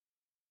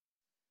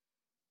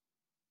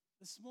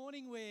This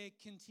morning we're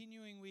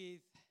continuing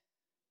with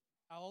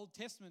our Old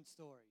Testament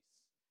stories.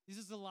 This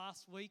is the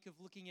last week of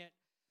looking at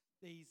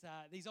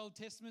these Old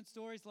Testament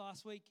stories.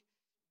 Last week,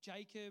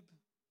 Jacob.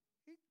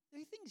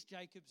 Who thinks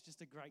Jacob's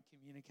just a great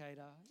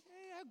communicator?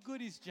 Yeah, how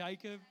good is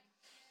Jacob?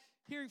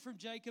 Hearing from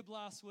Jacob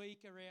last week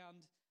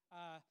around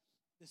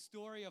the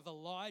story of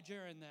Elijah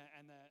and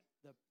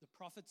the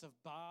prophets of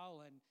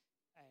Baal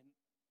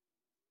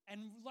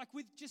and like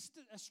with just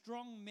a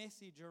strong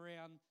message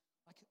around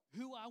like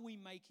who are we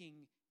making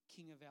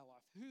king of our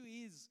life? Who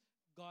is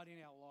God in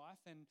our life?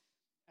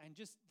 And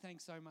just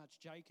thanks so much,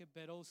 Jacob.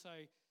 But also,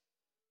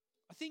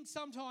 I think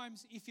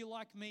sometimes if you're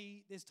like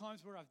me, there's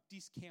times where I've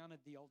discounted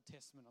the Old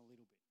Testament a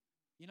little bit.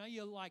 You know,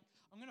 you're like,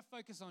 I'm going to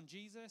focus on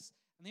Jesus,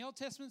 and the Old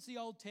Testament's the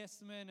Old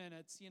Testament, and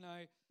it's, you know,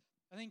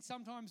 I think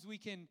sometimes we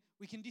can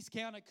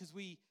discount it because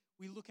we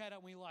look at it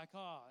and we're like,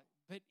 oh,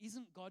 but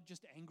isn't God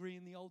just angry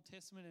in the Old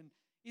Testament? And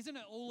isn't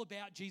it all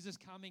about Jesus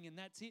coming and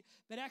that's it?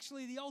 But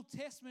actually the Old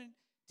Testament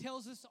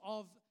tells us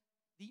of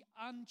the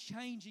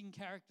unchanging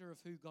character of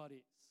who God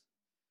is.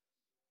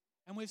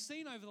 And we've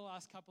seen over the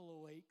last couple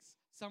of weeks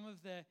some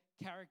of the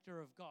character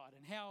of God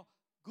and how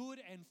good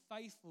and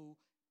faithful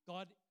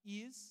God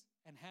is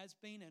and has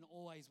been and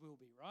always will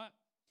be, right?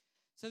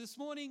 So this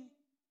morning,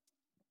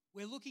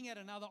 we're looking at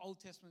another Old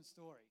Testament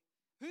story.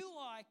 Who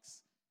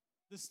likes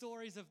the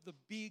stories of the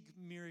big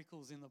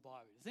miracles in the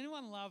Bible? Does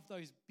anyone love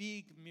those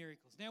big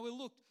miracles? Now, we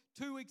looked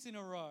 2 weeks in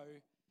a row.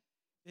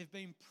 There have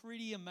been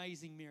pretty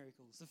amazing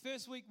miracles. The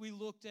first week, we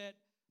looked at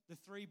the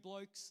 3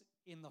 blokes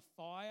in the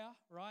fire,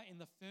 right, in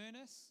the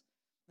furnace.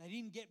 They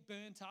didn't get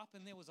burnt up,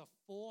 and there was a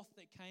 4th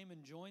that came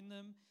and joined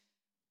them.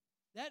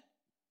 That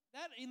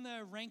in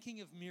the ranking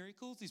of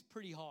miracles is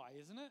pretty high,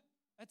 isn't it?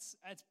 That's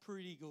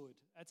pretty good.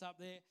 That's up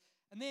there.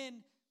 And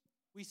then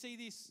we see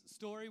this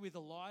story with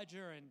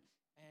Elijah and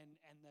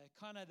the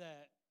kind of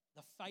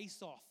the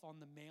face-off on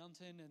the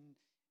mountain,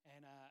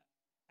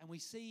 and we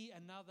see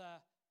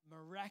another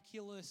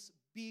miraculous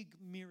big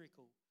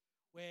miracle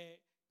where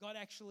God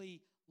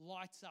actually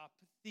lights up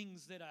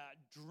things that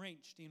are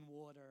drenched in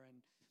water,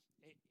 and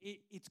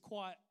it's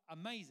quite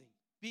amazing.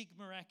 Big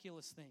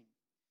miraculous thing.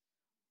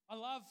 I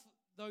love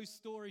those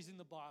stories in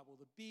the Bible,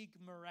 the big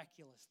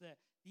miraculous,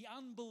 the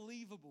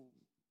unbelievable.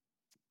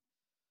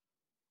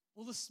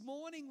 Well, this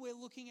morning we're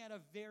looking at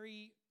a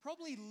very,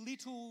 probably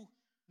little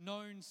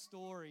known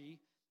story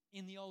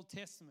in the Old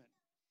Testament.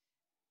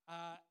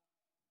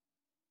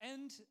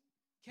 And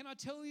can I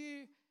tell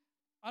you,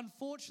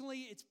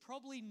 unfortunately, it's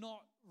probably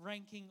not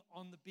ranking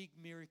on the big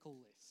miracle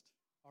list,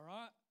 all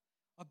right?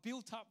 I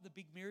built up the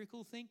big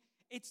miracle thing.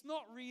 It's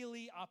not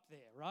really up there,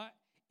 right?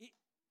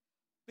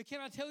 But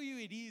can I tell you,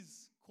 it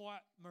is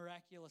quite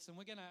miraculous, and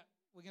we're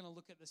gonna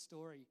look at the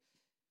story.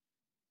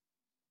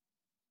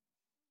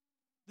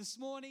 This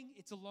morning,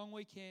 it's a long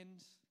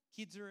weekend.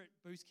 Kids are at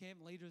boost camp,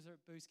 leaders are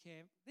at boost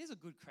camp. There's a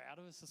good crowd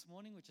of us this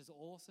morning, which is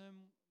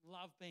awesome.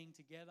 Love being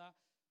together.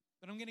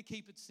 But I'm going to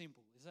keep it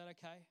simple. Is that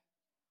okay?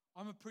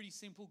 I'm a pretty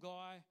simple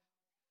guy.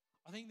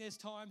 I think there's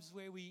times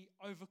where we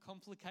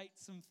overcomplicate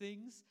some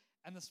things.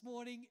 And this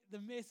morning, the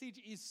message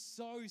is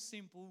so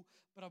simple,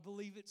 but I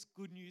believe it's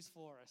good news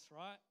for us,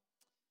 right?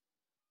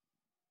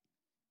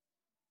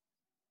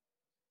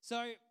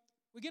 So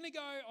we're going to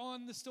go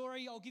on the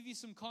story. I'll give you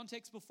some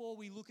context before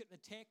we look at the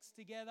text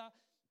together.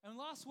 And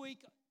last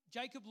week,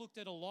 Jacob looked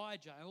at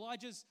Elijah.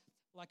 Elijah's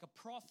like a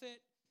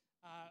prophet.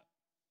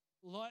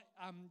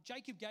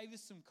 Jacob gave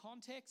us some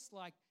context,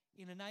 like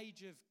in an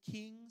age of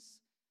kings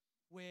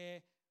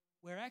where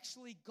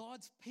actually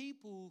God's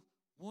people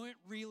weren't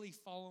really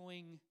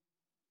following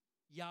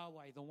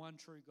Yahweh, the one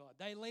true God.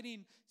 They let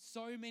in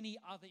so many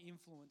other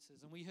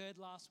influences. And we heard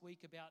last week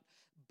about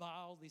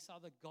Baal, this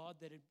other god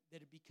that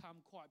had become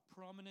quite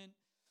prominent.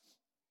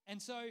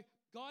 And so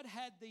God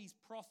had these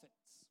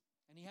prophets,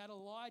 and he had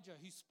Elijah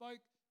who spoke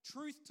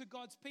truth to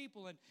God's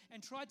people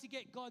and tried to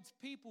get God's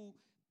people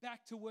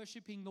back to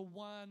worshiping the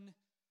one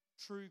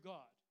true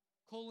God,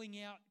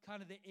 calling out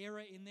kind of the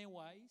error in their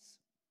ways.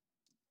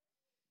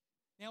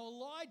 Now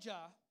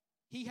Elijah,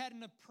 he had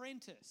an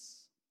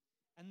apprentice.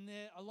 And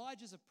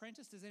Elijah's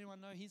apprentice, does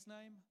anyone know his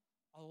name?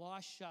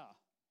 Elisha.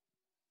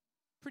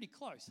 Pretty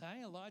close,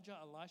 hey?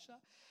 Elisha.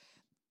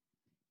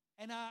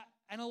 And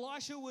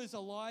Elisha was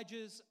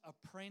Elijah's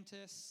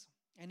apprentice,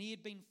 and he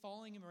had been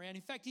following him around.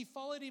 In fact, he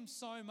followed him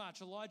so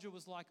much, Elijah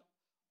was like,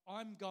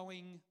 I'm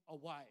going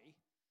away.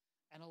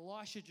 And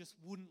Elisha just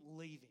wouldn't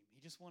leave him.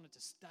 He just wanted to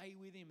stay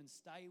with him and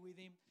stay with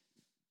him.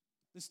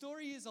 The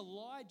story is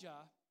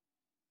Elijah,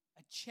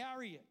 a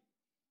chariot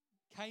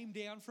came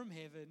down from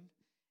heaven,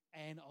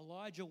 and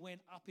Elijah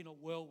went up in a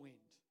whirlwind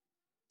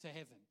to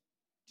heaven.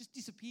 Just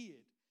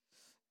disappeared.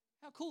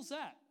 How cool is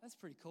that? That's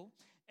pretty cool.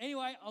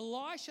 Anyway,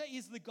 Elisha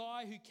is the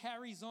guy who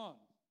carries on.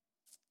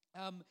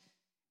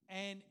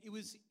 And it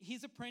was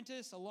his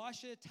apprentice,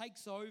 Elisha,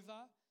 takes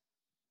over.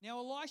 Now,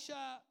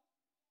 Elisha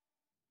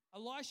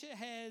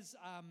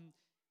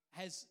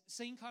has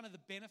seen kind of the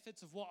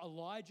benefits of what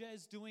Elijah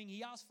is doing.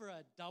 He asked for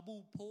a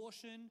double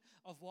portion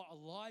of what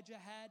Elijah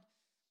had.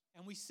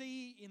 And we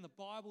see in the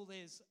Bible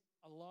there's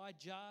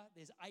Elijah,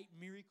 there's 8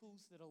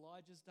 miracles that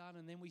Elijah's done,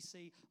 and then we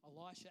see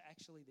Elisha,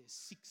 actually there's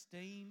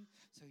 16,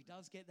 so he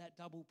does get that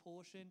double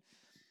portion.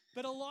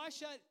 But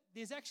Elisha,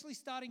 there's actually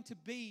starting to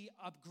be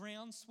a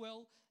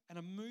groundswell and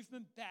a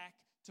movement back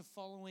to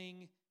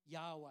following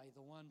Yahweh,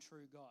 the one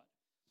true God.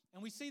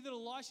 And we see that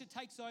Elisha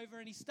takes over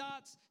and he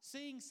starts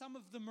seeing some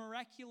of the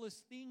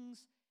miraculous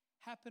things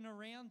happen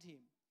around him.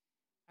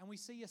 And we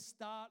see a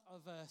start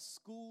of a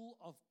school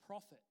of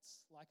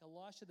prophets like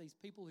Elisha, these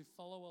people who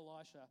follow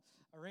Elisha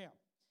around.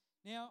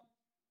 Now,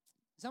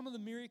 some of the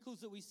miracles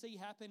that we see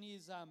happen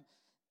is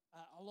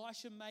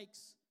Elisha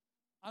makes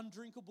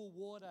undrinkable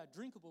water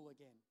drinkable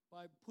again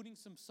by putting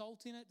some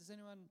salt in it. Does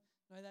anyone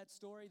know that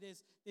story?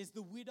 There's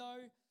the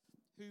widow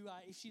who,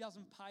 if she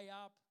doesn't pay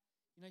up,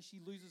 she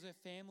loses her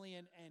family,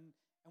 and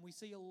we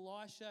see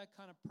Elisha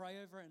kind of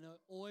pray over it, and the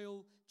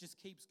oil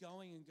just keeps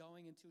going and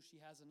going until she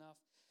has enough.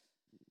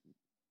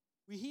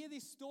 We hear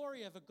this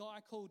story of a guy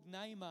called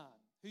Naaman,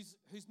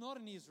 who's not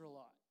an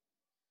Israelite,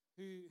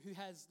 who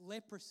has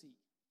leprosy,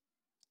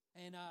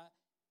 and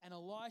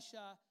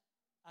Elisha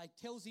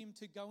tells him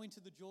to go into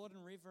the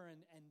Jordan River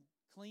and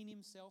clean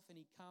himself, and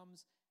he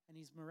comes and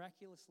he's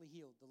miraculously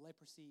healed. The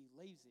leprosy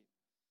leaves him.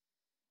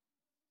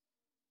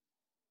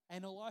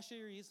 And Elisha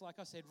is, like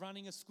I said,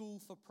 running a school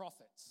for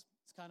prophets.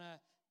 It's kind of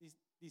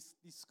this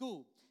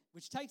school,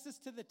 which takes us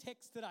to the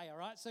text today, all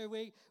right? So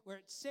we're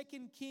at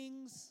 2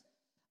 Kings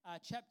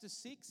chapter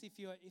 6, if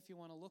you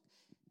want to look.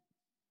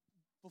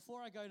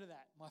 Before I go to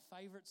that, my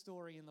favourite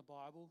story in the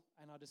Bible,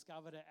 and I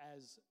discovered it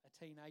as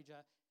a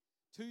teenager,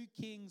 2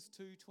 Kings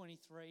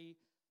 2:23,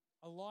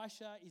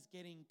 Elisha is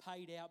getting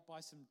paid out by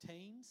some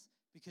teens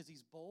because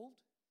he's bald,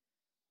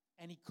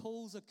 and he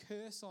calls a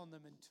curse on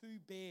them, and 2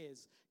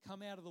 bears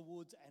come out of the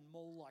woods and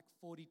maul like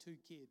 42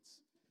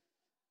 kids.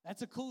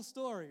 That's a cool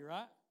story,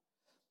 right?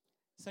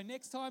 So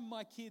next time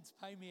my kids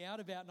pay me out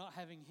about not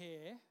having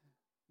hair,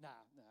 no,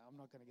 I'm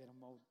not going to get them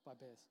mauled by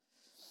bears.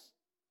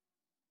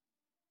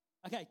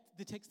 Okay,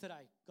 the text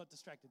today, got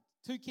distracted.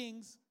 2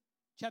 Kings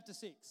chapter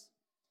 6.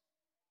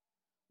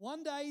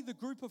 One day the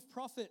group of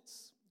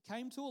prophets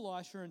came to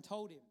Elisha and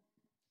told him,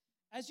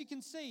 "As you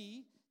can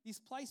see, this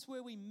place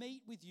where we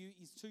meet with you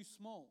is too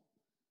small.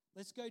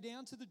 Let's go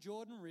down to the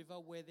Jordan River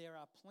where there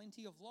are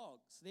plenty of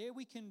logs. There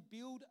we can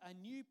build a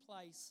new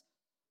place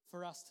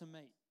for us to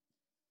meet."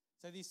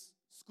 So this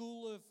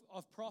school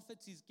of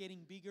prophets is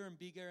getting bigger and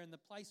bigger, and the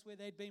place where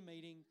they'd been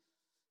meeting,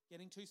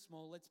 getting too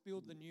small. Let's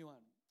build the new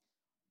one.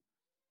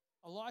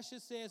 Elisha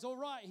says, "All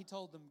right," he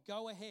told them,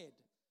 "go ahead."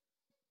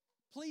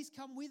 "Please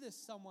come with us,"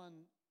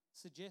 someone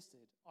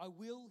suggested. "I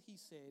will," he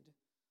said.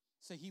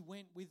 So he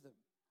went with them.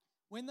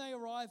 When they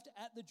arrived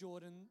at the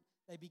Jordan,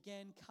 they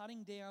began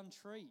cutting down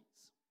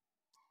trees.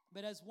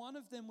 But as one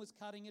of them was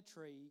cutting a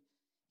tree,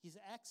 his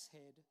axe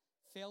head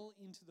fell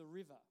into the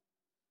river.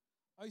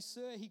 "Oh,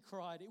 sir," he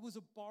cried, "it was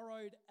a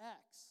borrowed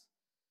axe."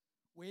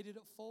 "Where did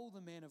it fall?" the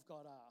man of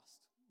God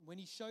asked. When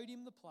he showed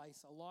him the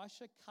place,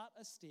 Elisha cut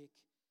a stick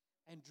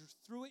and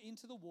threw it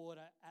into the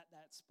water at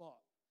that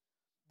spot.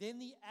 Then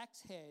the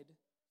axe head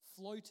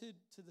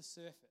floated to the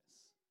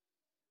surface.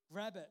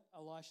 "Grab it,"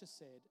 Elisha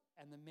said,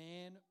 and the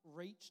man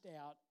reached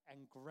out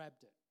and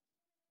grabbed it.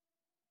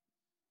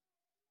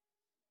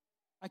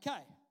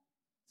 Okay,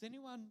 does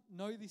anyone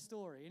know this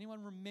story?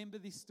 Anyone remember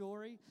this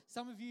story?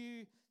 Some of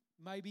you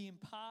maybe in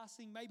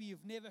passing, maybe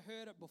you've never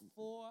heard it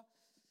before.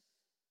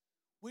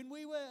 When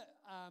we were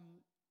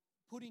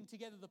putting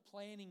together the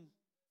planning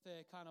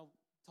for kind of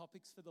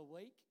topics for the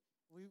week,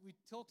 we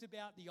talked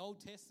about the Old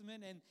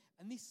Testament, and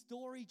this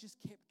story just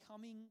kept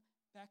coming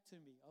back to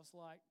me. I was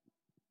like,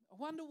 I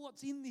wonder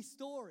what's in this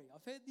story.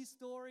 I've heard this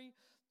story.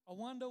 I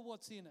wonder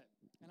what's in it.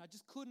 And I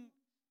just couldn't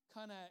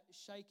kind of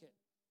shake it.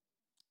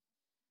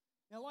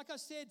 Now, like I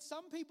said,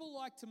 some people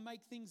like to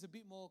make things a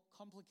bit more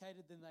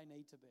complicated than they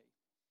need to be.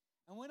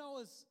 And when I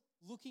was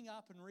looking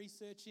up and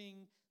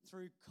researching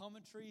through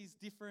commentaries,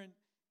 different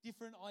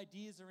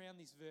ideas around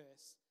this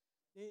verse,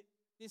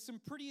 there's some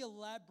pretty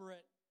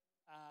elaborate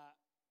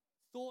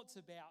thoughts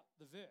about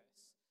the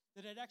verse,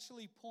 that it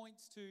actually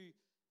points to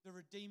the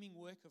redeeming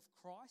work of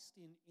Christ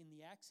in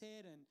the axe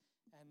head,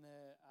 and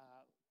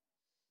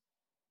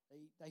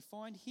they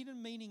find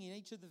hidden meaning in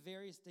each of the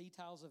various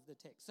details of the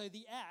text. So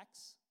the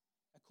axe,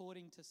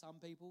 according to some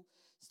people,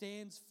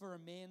 stands for a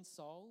man's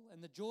soul,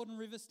 and the Jordan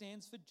River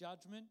stands for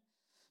judgment.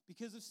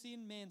 Because of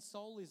sin, man's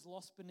soul is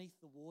lost beneath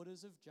the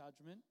waters of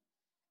judgment.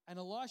 And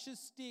Elisha's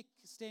stick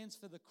stands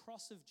for the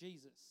cross of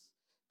Jesus,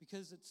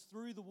 because it's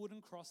through the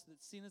wooden cross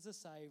that sinners are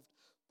saved,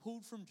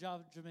 pulled from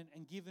judgment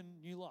and given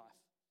new life.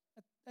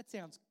 That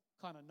sounds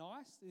kind of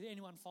nice. Did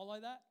anyone follow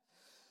that?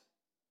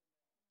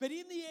 But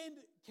in the end,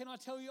 can I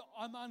tell you,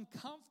 I'm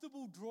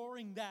uncomfortable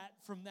drawing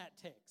that from that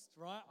text,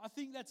 right? I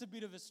think that's a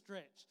bit of a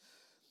stretch.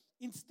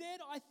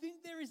 Instead, I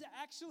think there is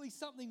actually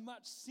something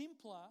much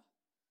simpler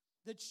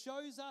that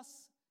shows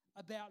us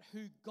about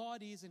who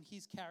God is and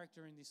his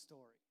character in this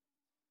story,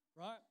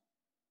 right?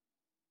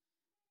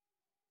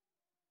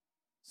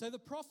 So the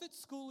prophet's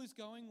school is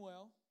going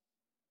well.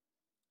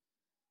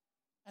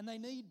 And they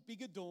need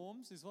bigger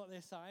dorms, is what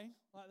they're saying.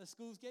 Like, the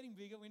school's getting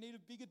bigger, we need a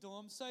bigger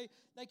dorm. So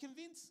they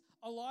convince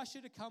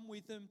Elisha to come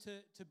with them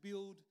to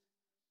build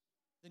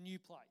the new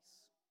place.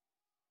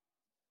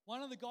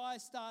 One of the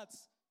guys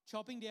starts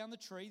chopping down the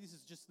tree. This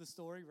is just the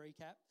story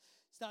recap.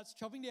 Starts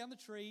chopping down the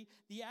tree.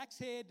 The axe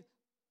head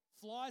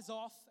flies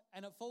off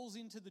and it falls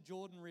into the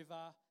Jordan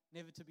River,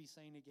 never to be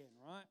seen again,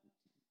 right?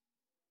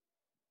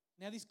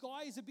 Now, this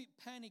guy is a bit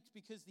panicked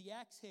because the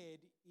axe head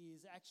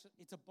is actually,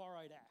 it's a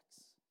borrowed axe.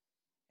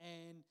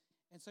 And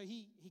so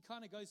he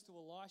kind of goes to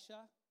Elisha,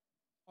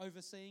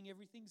 overseeing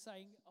everything,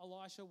 saying,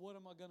 Elisha, what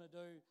am I going to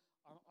do?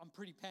 I'm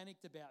pretty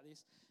panicked about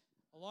this.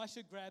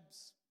 Elisha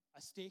grabs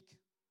a stick,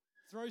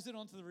 throws it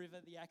onto the river,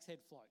 the axe head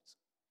floats.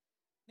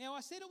 Now,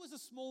 I said it was a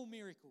small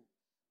miracle,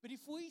 but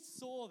if we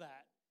saw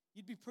that,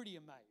 you'd be pretty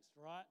amazed,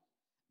 right?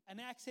 An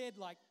axe head,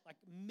 like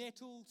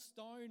metal,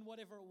 stone,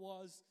 whatever it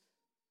was,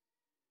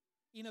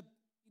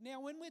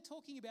 now when we're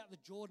talking about the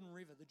Jordan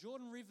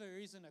River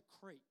isn't a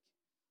creek.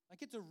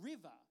 Like, it's a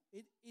river.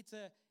 It's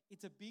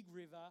a big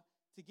river.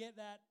 To get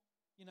that,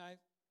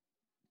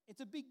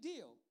 it's a big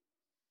deal.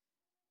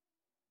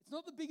 It's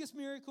not the biggest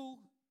miracle,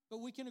 but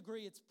we can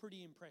agree it's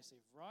pretty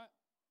impressive, right?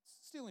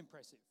 It's still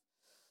impressive.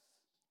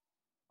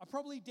 I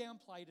probably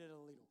downplayed it a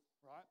little,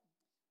 right?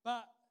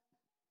 But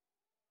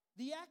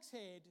the axe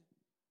head,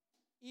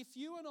 if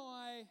you and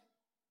I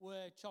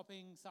were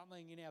chopping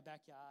something in our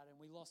backyard and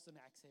we lost an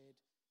axe head,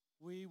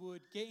 we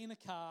would get in a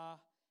car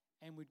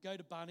and we'd go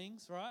to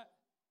Bunnings, right?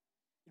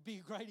 It'd be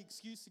a great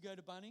excuse to go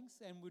to Bunnings,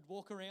 and we'd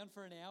walk around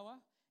for an hour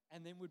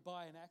and then we'd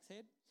buy an axe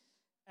head.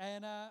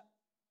 And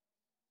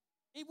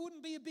it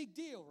wouldn't be a big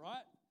deal,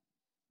 right?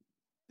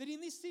 But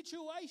in this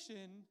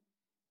situation,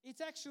 it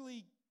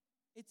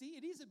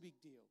is a big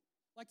deal.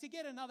 Like, to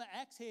get another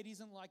axe head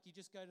isn't like you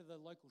just go to the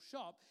local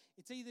shop.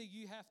 It's either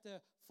you have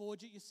to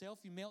forge it yourself,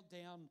 you melt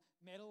down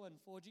metal and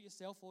forge it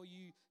yourself, or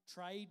you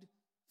trade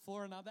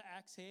for another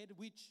axe head,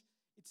 which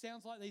it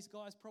sounds like these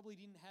guys probably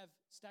didn't have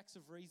stacks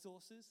of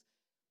resources.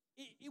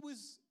 It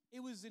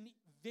was a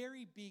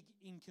very big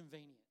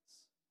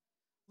inconvenience,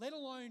 let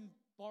alone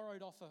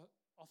borrowed off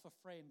a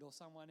friend or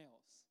someone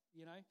else,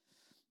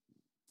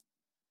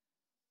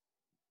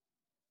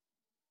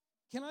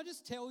 Can I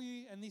just tell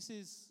you, and this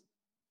is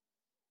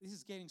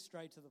getting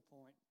straight to the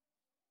point,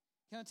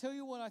 can I tell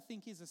you what I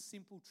think is a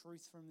simple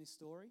truth from this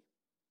story?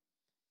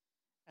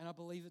 And I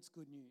believe it's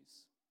good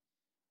news.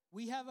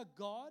 We have a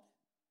God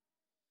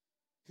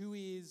who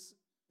is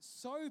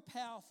so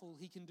powerful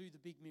he can do the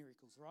big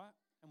miracles, right?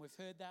 And we've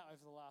heard that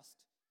over the last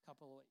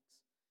couple of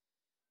weeks.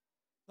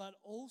 But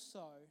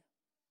also,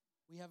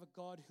 we have a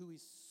God who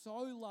is so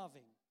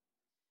loving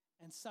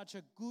and such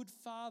a good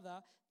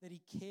Father that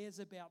he cares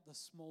about the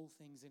small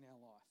things in our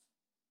life.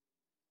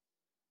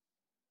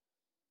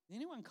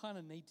 Anyone kind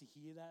of need to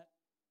hear that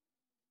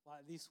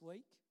like this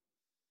week?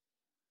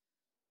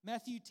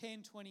 Matthew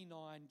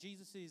 10:29,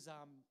 Jesus is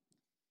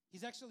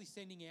he's actually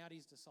sending out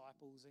his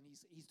disciples, and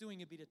he's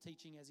doing a bit of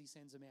teaching as he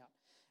sends them out.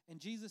 And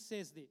Jesus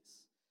says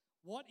this,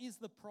 "What is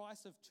the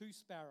price of 2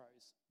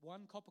 sparrows?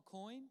 1 copper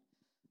coin?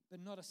 But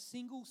not a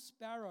single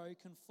sparrow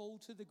can fall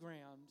to the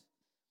ground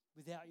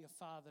without your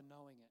Father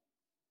knowing it.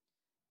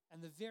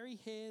 And the very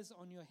hairs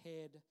on your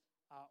head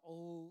are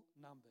all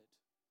numbered."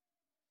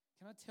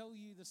 Can I tell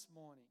you this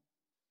morning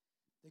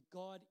that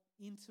God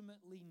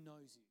intimately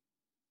knows you?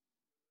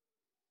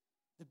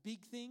 The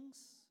big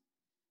things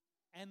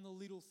and the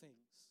little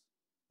things.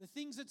 The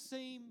things that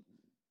seem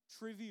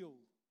trivial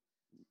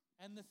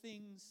and the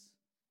things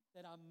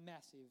that are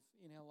massive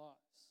in our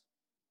lives.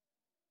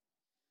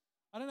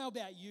 I don't know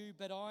about you,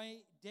 but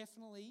I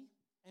definitely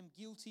am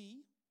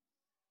guilty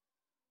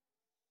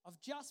of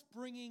just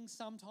bringing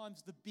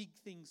sometimes the big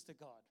things to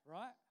God,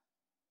 right?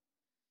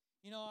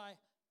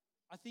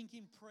 I think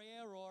in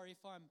prayer, or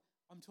if I'm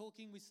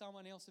talking with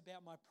someone else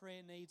about my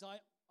prayer needs, I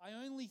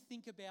only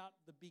think about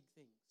the big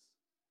things.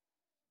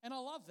 And I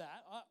love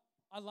that.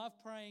 I love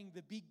praying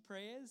the big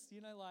prayers,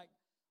 like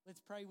let's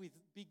pray with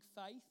big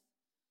faith.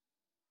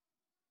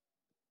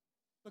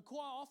 But quite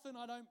often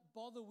I don't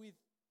bother with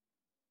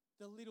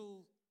the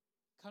little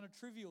kind of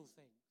trivial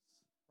things,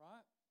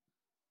 right?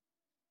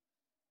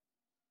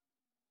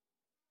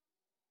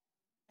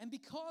 And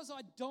because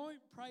I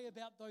don't pray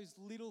about those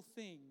little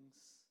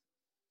things,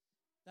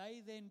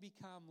 they then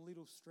become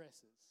little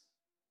stresses.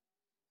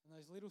 And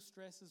those little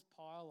stresses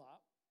pile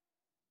up.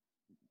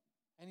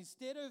 And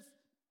instead of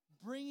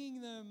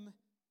bringing them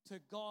to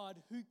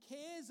God, who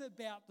cares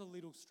about the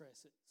little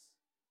stresses,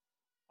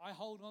 I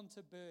hold on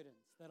to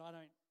burdens that I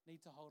don't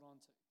need to hold on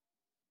to.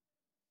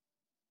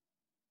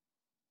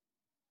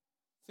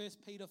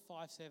 1 Peter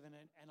 5:7,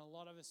 and a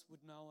lot of us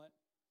would know it.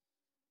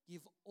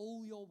 Give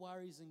all your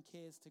worries and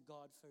cares to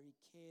God, for he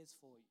cares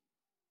for you.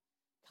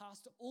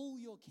 Cast all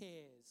your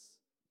cares.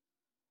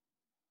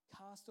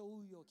 Cast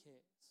all your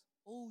cares,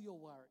 all your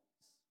worries.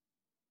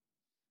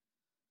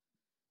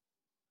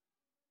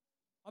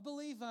 I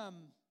believe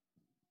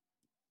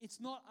it's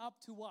not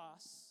up to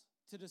us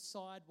to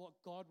decide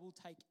what God will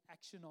take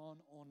action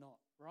on or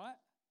not, right?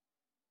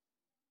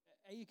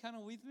 Are you kind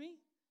of with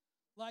me?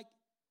 Like,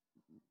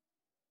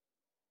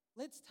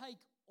 let's take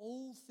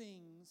all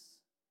things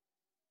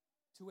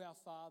to our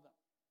Father.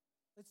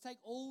 Let's take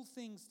all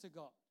things to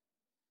God.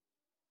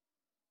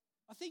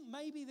 I think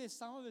maybe there's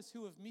some of us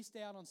who have missed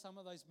out on some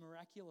of those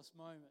miraculous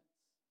moments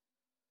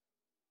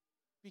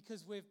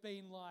because we've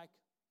been like,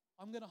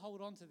 I'm going to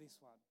hold on to this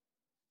one.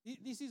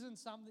 This isn't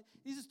something,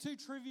 this is too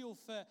trivial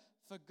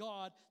for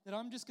God that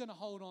I'm just going to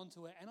hold on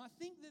to it. And I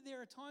think that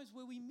there are times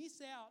where we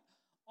miss out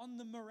on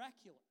the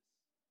miraculous.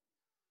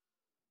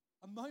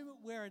 A moment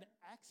where an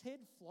axe head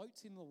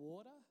floats in the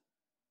water.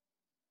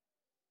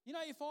 You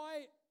know, if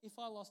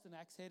I lost an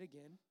axe head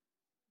again,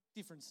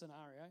 different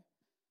scenario,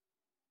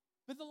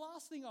 but the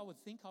last thing I would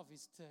think of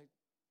is to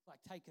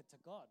take it to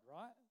God,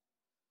 right?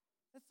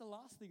 That's the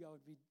last thing I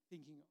would be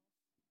thinking of.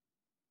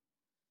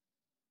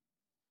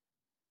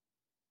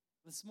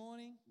 This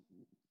morning,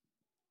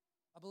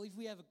 I believe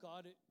we have a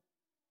God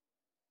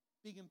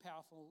big and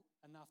powerful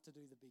enough to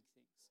do the big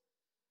things,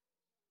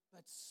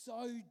 but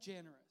so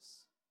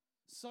generous,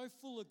 so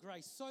full of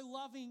grace, so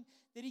loving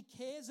that he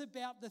cares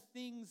about the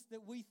things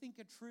that we think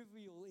are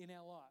trivial in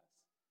our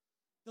lives,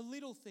 the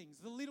little things,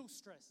 the little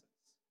stresses.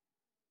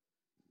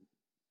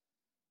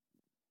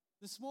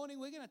 This morning,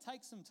 we're going to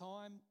take some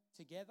time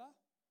together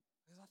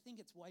because I think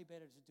it's way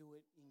better to do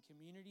it in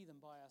community than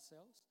by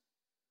ourselves.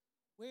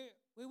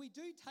 Where we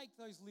do take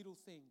those little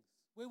things,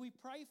 where we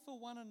pray for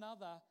one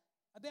another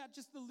about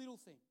just the little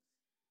things.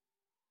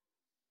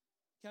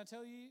 Can I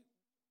tell you,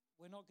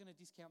 we're not going to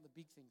discount the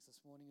big things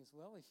this morning as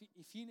well.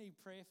 If you need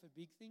prayer for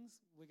big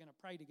things, we're going to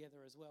pray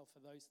together as well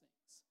for those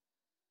things.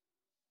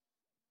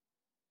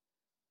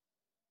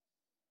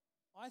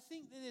 I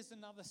think that there's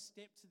another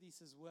step to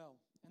this as well,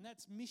 and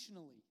that's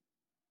missionally.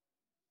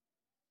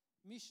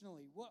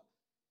 Missionally. What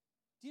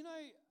do you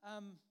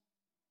know?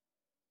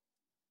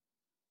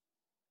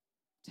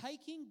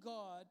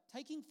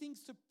 Taking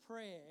things to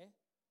prayer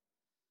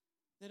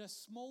that are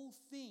small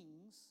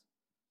things,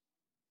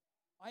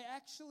 I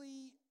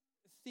actually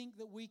think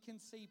that we can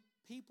see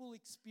people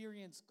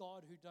experience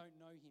God who don't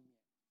know him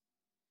yet.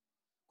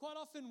 Quite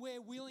often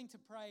we're willing to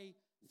pray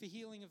for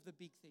healing of the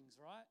big things,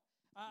 right?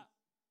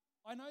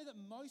 I know that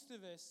most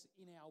of us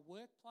in our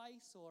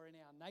workplace or in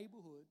our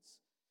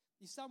neighborhoods,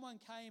 if someone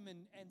came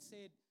and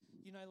said,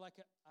 you know, like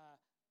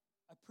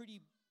a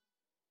pretty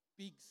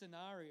big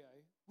scenario,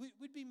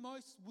 we'd be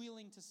most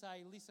willing to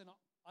say, listen,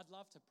 I'd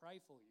love to pray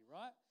for you,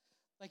 right?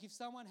 Like if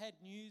someone had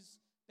news,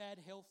 bad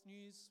health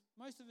news,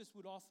 most of us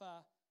would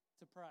offer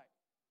to pray.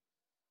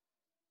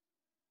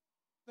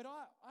 But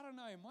I don't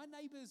know, my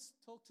neighbours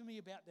talk to me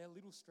about their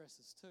little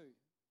stresses too.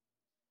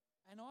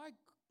 And I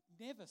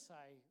never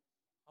say,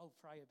 I'll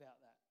pray about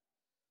that.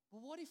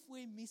 But what if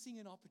we're missing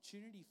an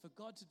opportunity for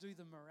God to do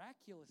the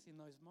miraculous in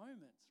those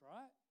moments,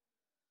 right?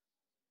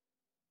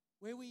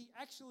 Where we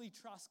actually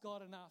trust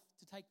God enough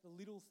to take the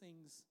little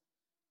things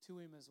to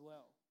him as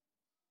well.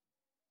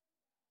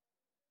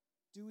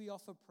 Do we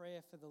offer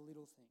prayer for the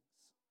little things?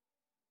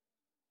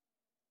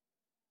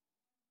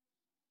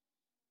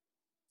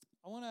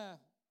 I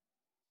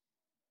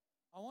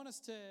want us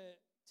to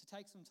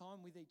take some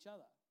time with each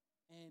other,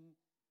 and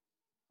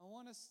I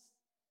want us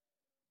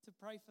to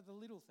pray for the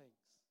little things.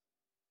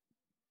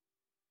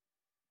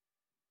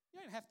 You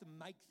don't have to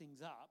make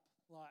things up.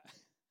 Like,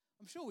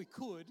 I'm sure we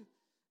could.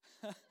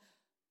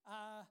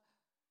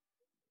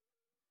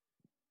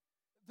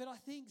 But I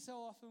think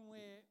so often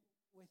we're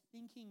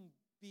thinking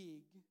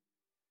big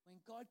when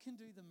God can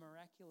do the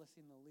miraculous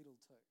in the little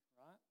too,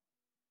 right?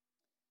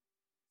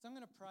 So I'm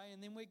going to pray,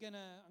 and then I'm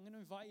going to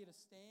invite you to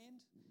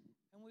stand,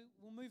 and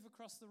we'll move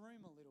across the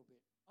room a little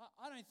bit.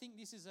 I don't think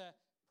this is a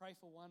pray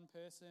for one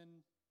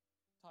person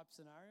type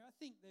scenario. I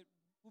think that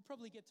we'll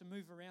probably get to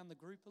move around the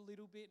group a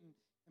little bit and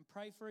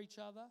pray for each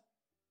other,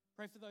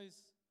 pray for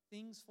those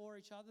things for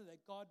each other,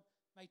 that God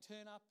may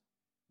turn up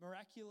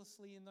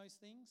miraculously in those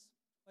things.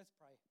 Let's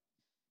pray.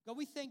 God,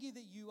 we thank you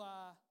that you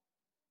are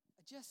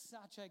just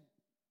such a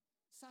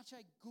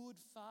good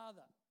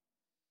Father.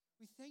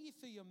 We thank you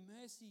for your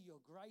mercy, your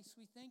grace.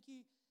 We thank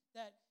you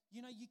that,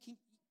 you can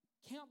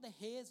count the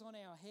hairs on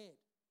our head.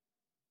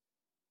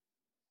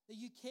 That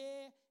you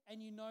care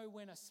and you know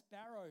when a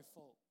sparrow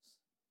falls.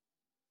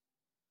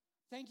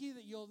 Thank you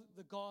that you're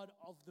the God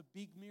of the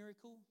big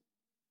miracle,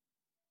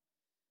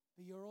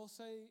 but you're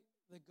also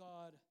the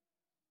God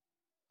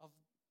of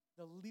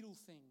the little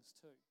things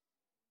too.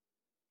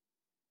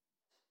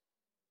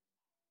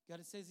 God,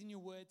 it says in your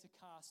word to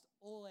cast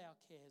all our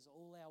cares,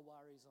 all our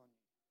worries on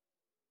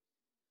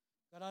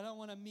you. God, I don't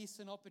want to miss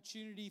an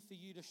opportunity for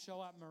you to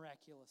show up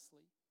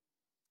miraculously.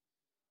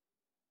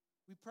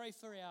 We pray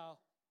for our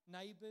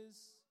neighbours,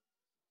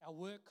 our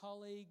work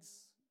colleagues,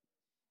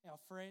 our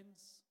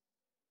friends.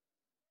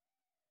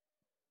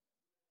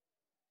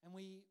 And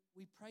we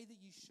pray that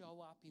you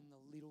show up in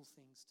the little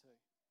things too.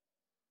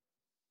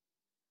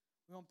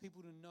 We want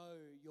people to know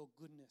your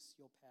goodness,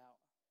 your power.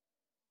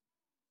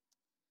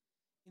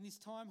 In this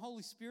time,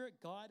 Holy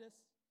Spirit, guide us,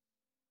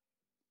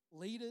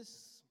 lead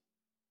us,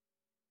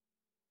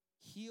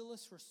 heal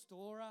us,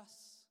 restore us.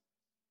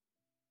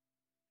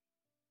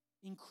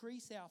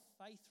 Increase our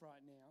faith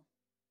right now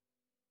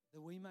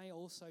that we may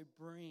also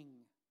bring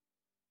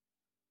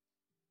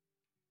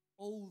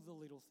all the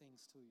little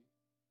things to you.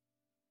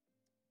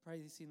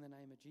 Pray this in the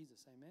name of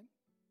Jesus. Amen.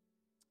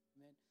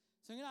 Amen.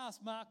 So I'm going to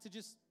ask Mark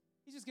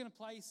he's just going to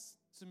play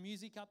some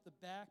music up the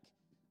back.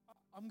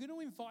 I'm going to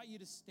invite you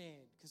to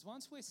stand, because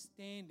once we're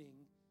standing,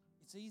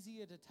 it's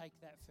easier to take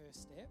that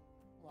first step.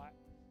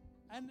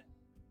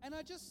 And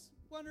I just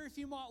wonder if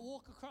you might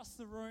walk across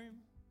the room,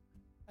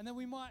 and then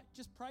we might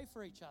just pray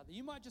for each other.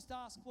 You might just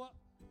ask,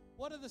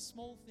 what are the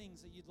small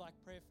things that you'd like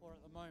prayer for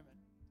at the moment?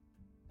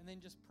 And then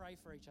just pray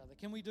for each other.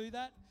 Can we do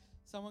that?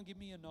 Someone give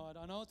me a nod.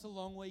 I know it's a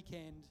long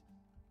weekend,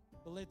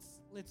 but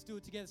let's do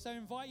it together. So I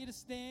invite you to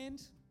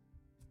stand.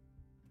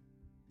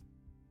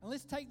 And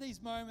let's take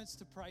these moments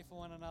to pray for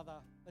one another.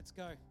 Let's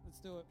go. Let's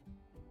do it.